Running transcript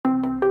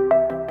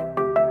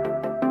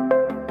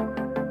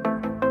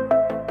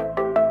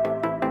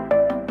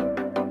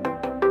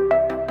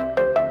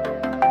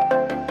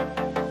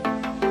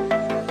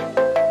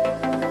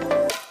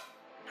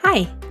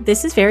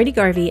This is Verity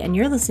Garvey, and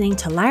you're listening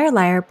to Liar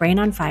Liar, Brain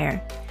on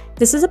Fire.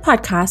 This is a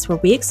podcast where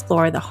we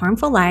explore the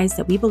harmful lies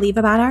that we believe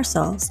about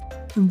ourselves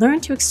and learn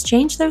to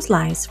exchange those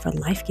lies for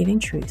life-giving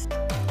truth.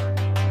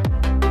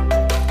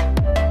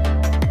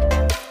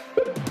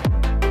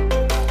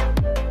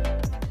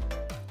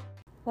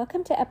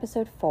 Welcome to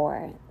episode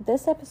 4.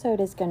 This episode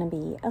is going to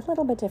be a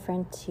little bit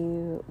different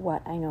to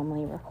what I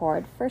normally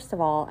record. First of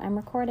all, I'm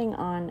recording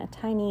on a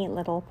tiny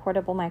little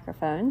portable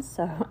microphone,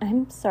 so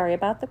I'm sorry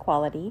about the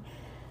quality.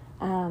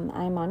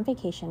 I'm on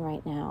vacation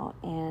right now,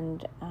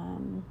 and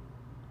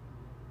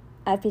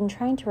I've been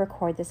trying to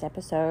record this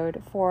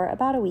episode for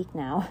about a week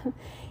now.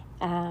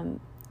 And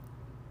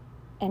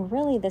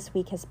really this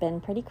week has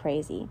been pretty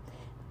crazy.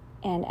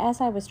 And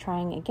as I was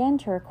trying again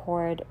to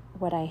record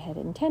what I had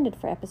intended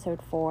for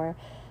episode 4,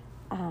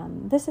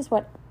 this is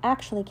what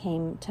actually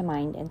came to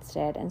mind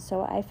instead. And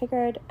so I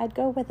figured I'd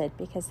go with it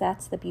because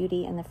that's the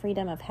beauty and the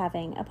freedom of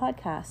having a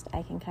podcast.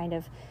 I can kind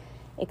of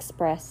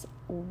express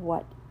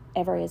whatever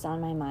is on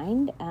my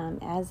mind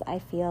as I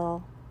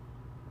feel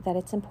that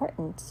it's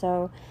important.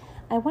 So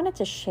I wanted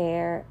to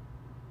share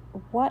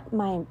what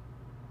my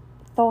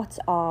thoughts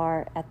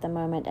are at the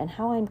moment and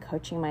how I'm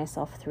coaching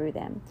myself through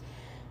them.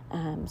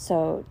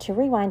 So to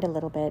rewind a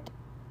little bit,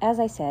 as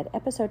I said,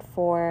 episode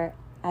 4,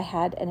 I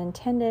had an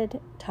intended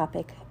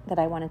topic that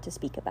I wanted to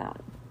speak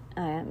about.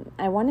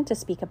 I wanted to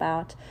speak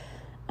about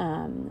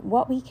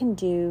what we can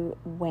do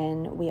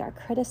when we are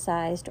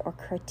criticized or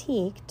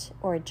critiqued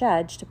or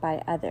judged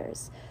by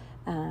others.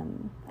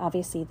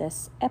 Obviously,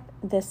 this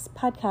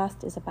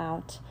podcast is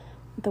about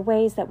the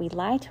ways that we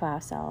lie to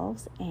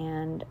ourselves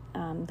and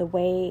the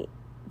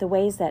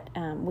ways that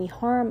we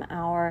harm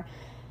our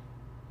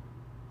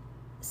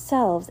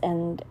selves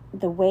and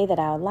the way that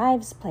our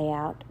lives play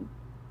out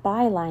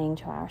by lying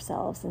to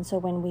ourselves. And so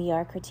when we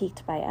are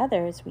critiqued by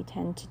others, we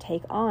tend to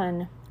take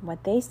on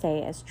what they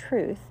say as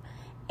truth,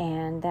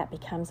 and that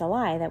becomes a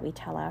lie that we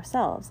tell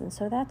ourselves. And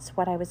so that's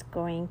what I was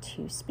going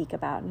to speak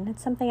about, and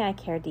it's something I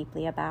care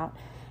deeply about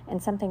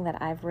and something that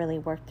I've really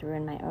worked through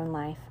in my own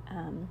life.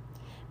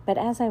 But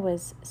as I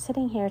was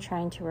sitting here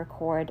trying to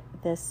record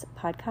this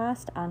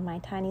podcast on my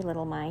tiny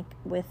little mic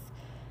with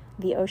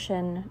the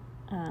ocean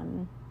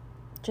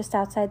just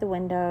outside the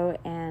window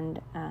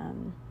and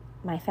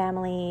my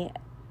family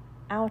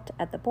out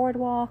at the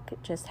boardwalk,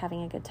 just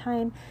having a good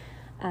time,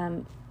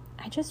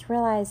 I just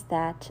realized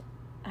that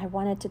I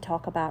wanted to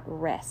talk about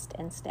rest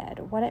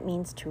instead, what it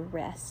means to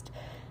rest.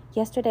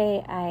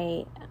 Yesterday,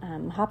 I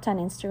hopped on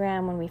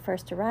Instagram when we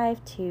first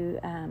arrived to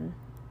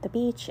the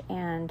beach,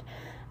 and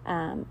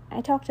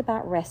I talked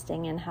about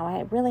resting and how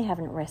I really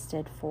haven't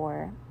rested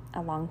for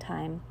a long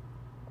time,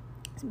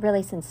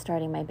 really since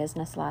starting my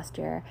business last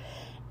year.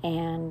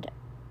 And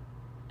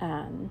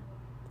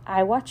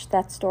I watched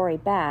that story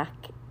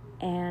back,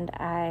 and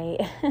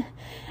I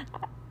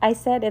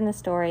said in the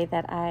story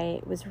that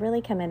I was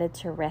really committed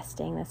to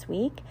resting this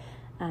week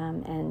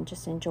and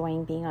just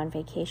enjoying being on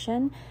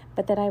vacation,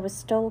 but that I was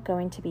still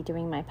going to be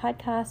doing my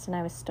podcast and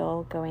I was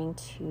still going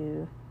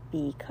to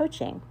be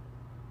coaching.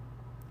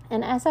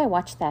 And as I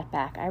watched that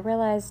back, I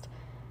realized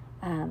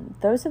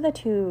those are the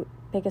two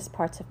biggest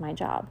parts of my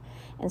job.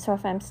 And so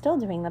if I'm still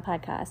doing the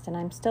podcast and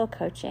I'm still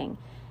coaching,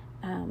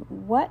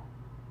 what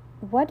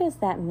does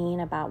that mean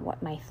about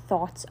what my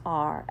thoughts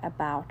are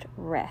about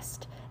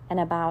rest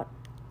and about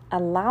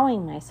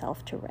allowing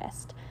myself to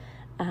rest?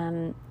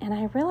 And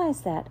I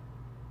realized that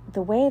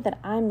the way that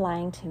I'm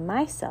lying to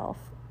myself,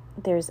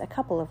 there's a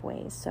couple of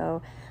ways.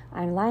 So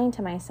I'm lying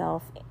to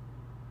myself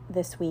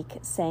this week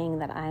saying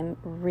that I'm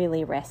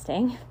really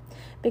resting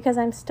because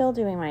I'm still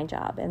doing my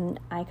job. And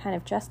I kind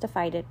of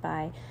justified it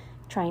by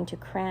trying to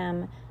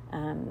cram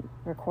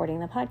recording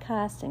the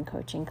podcast and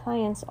coaching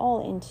clients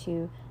all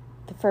into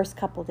the first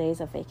couple days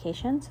of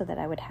vacation so that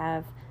I would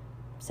have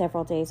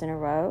several days in a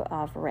row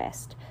of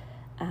rest.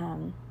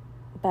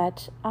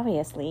 But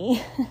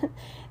obviously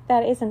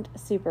that isn't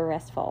super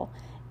restful.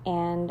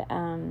 And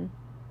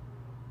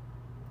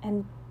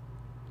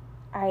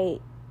I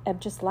am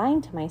just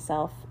lying to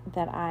myself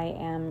that I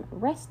am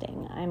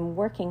resting. I'm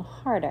working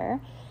harder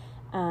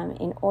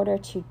in order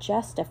to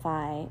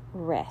justify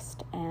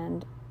rest.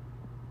 And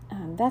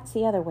that's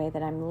the other way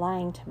that I'm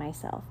lying to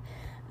myself.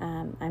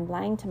 I'm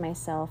lying to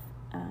myself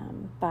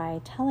by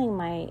telling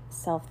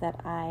myself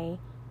that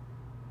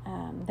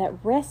that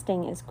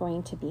resting is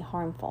going to be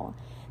harmful.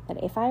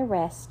 That if I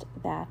rest,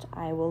 that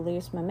I will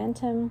lose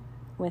momentum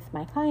with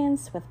my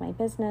clients, with my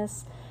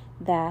business,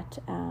 that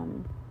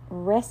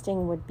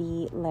resting would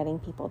be letting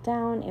people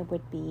down. It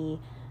would be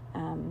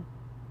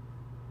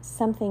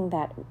something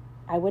that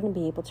I wouldn't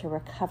be able to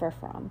recover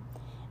from.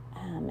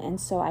 And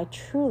so I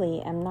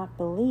truly am not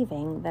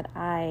believing that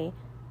I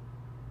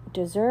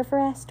deserve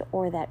rest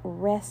or that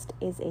rest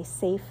is a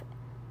safe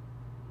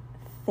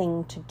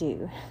thing to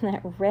do,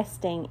 that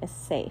resting is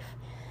safe.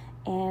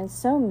 And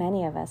so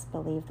many of us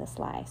believe this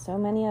lie. So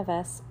many of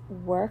us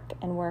work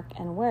and work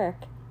and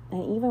work.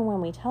 And even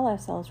when we tell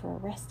ourselves we're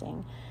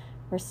resting,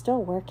 we're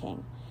still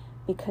working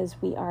because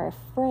we are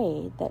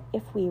afraid that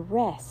if we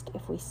rest,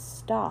 if we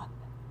stop,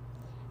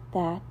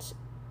 that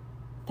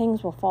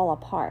things will fall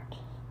apart.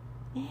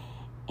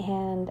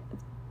 And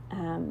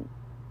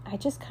I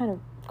just kind of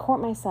caught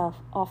myself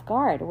off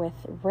guard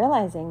with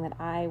realizing that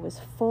I was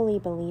fully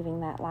believing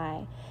that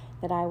lie,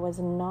 that I was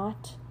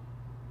not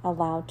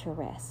allowed to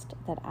rest,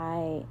 that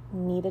I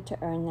needed to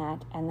earn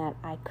that, and that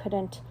I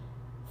couldn't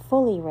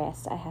fully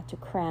rest. I had to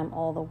cram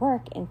all the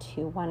work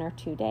into 1 or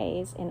 2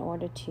 days in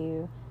order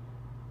to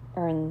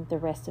earn the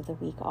rest of the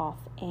week off.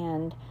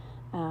 And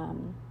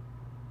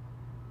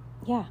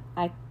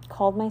I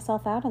called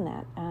myself out on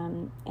that.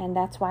 And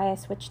that's why I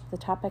switched the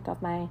topic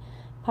of my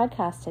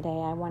podcast today.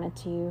 I wanted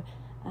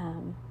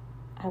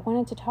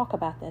to talk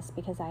about this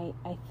because I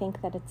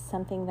think that it's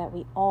something that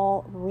we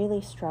all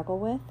really struggle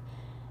with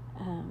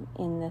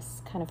in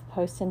this kind of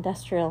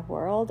post-industrial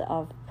world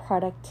of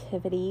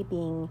productivity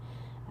being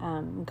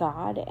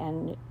God,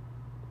 and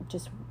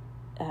just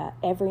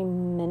every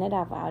minute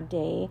of our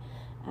day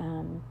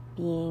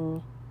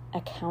being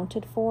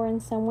accounted for in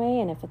some way.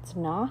 And if it's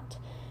not,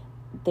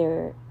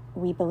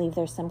 we believe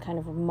there's some kind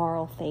of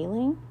moral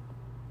failing.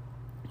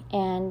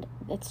 And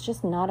it's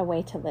just not a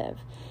way to live.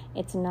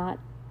 It's not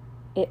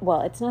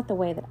the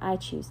way that I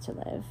choose to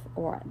live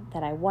or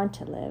that I want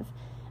to live.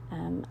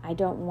 I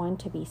don't want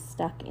to be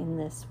stuck in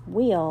this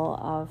wheel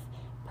of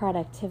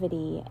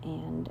productivity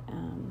and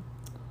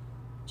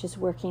just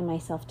working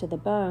myself to the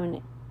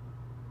bone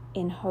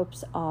in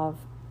hopes of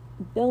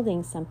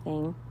building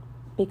something,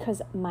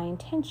 because my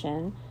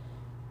intention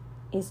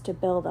is to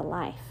build a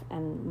life,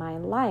 and my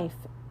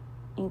life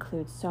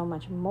includes so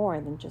much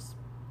more than just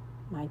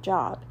my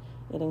job.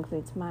 It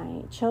includes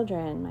my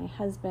children, my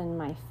husband,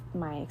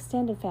 my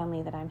extended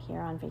family that I'm here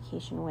on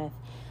vacation with.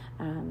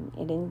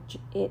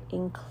 It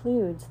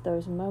includes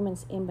those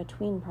moments in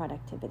between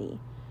productivity,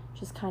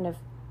 just kind of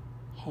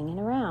hanging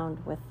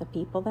around with the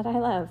people that I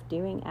love,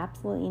 doing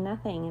absolutely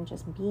nothing and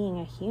just being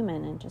a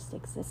human and just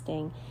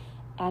existing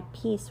at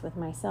peace with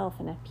myself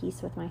and at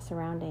peace with my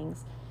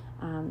surroundings.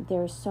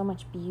 There's so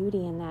much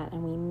beauty in that,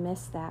 and we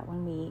miss that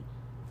when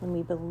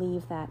we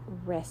believe that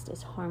rest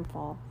is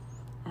harmful.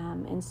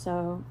 And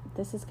so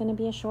this is going to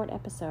be a short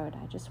episode.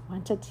 I just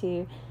wanted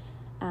to,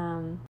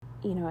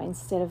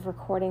 instead of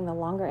recording the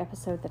longer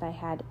episode that I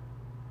had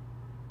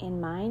in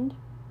mind,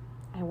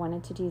 I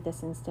wanted to do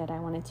this instead. I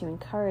wanted to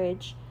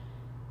encourage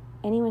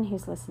anyone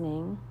who's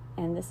listening,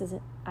 and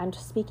I'm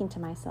just speaking to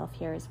myself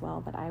here as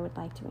well, but I would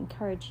like to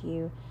encourage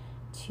you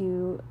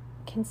to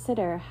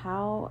consider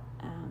how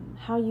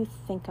you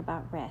think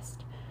about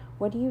rest.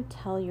 What do you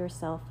tell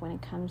yourself when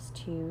it comes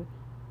to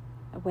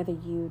whether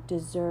you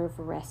deserve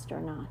rest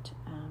or not,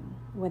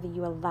 whether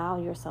you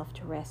allow yourself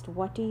to rest?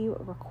 What do you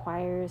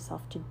require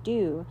yourself to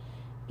do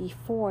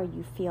before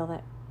you feel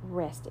that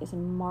rest is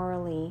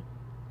morally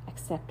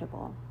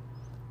acceptable?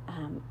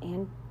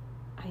 And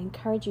I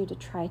encourage you to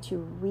try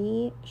to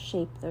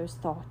reshape those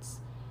thoughts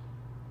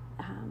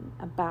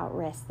about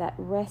rest, that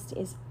rest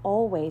is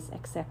always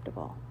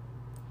acceptable,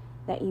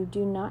 that you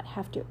do not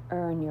have to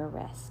earn your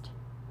rest,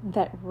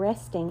 that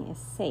resting is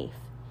safe.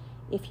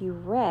 If you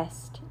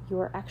rest, you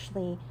are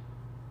actually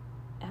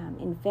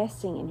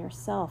investing in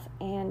yourself,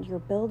 and you're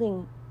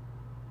building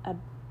a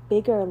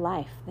bigger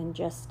life than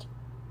just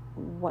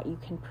what you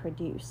can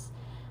produce.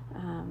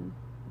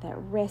 That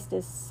rest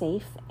is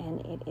safe,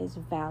 and it is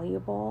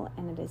valuable,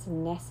 and it is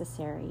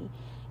necessary.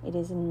 It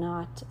is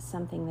not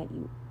something that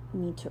you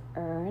need to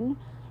earn,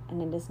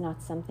 and it is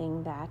not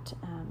something that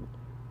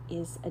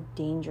is a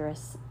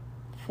dangerous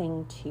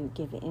thing to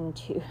give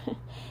into.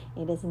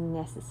 It is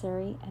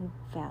necessary and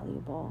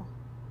valuable.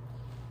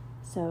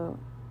 So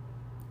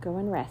go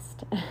and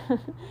rest.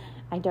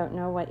 I don't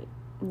know what,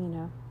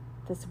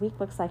 this week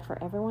looks like for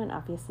everyone.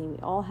 Obviously, we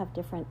all have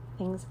different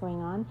things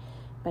going on,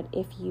 but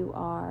if you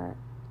are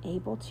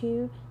able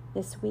to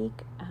this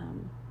week,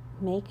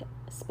 make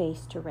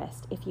space to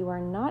rest. If you are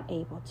not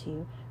able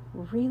to,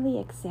 really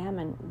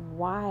examine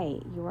why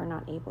you are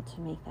not able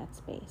to make that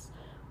space.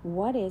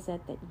 What is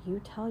it that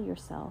you tell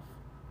yourself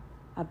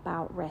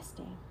about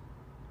resting?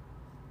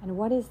 And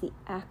what is the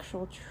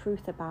actual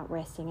truth about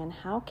resting? And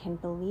how can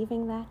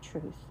believing that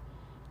truth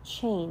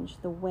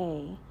change the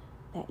way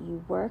that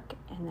you work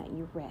and that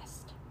you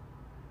rest?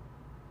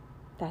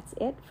 That's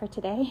it for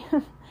today.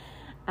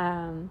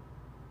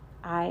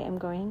 I am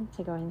going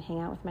to go and hang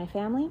out with my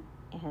family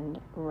and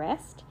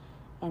rest,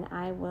 and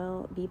I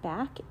will be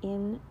back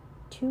in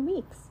 2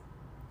 weeks.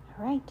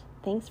 All right.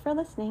 Thanks for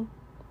listening.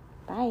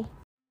 Bye.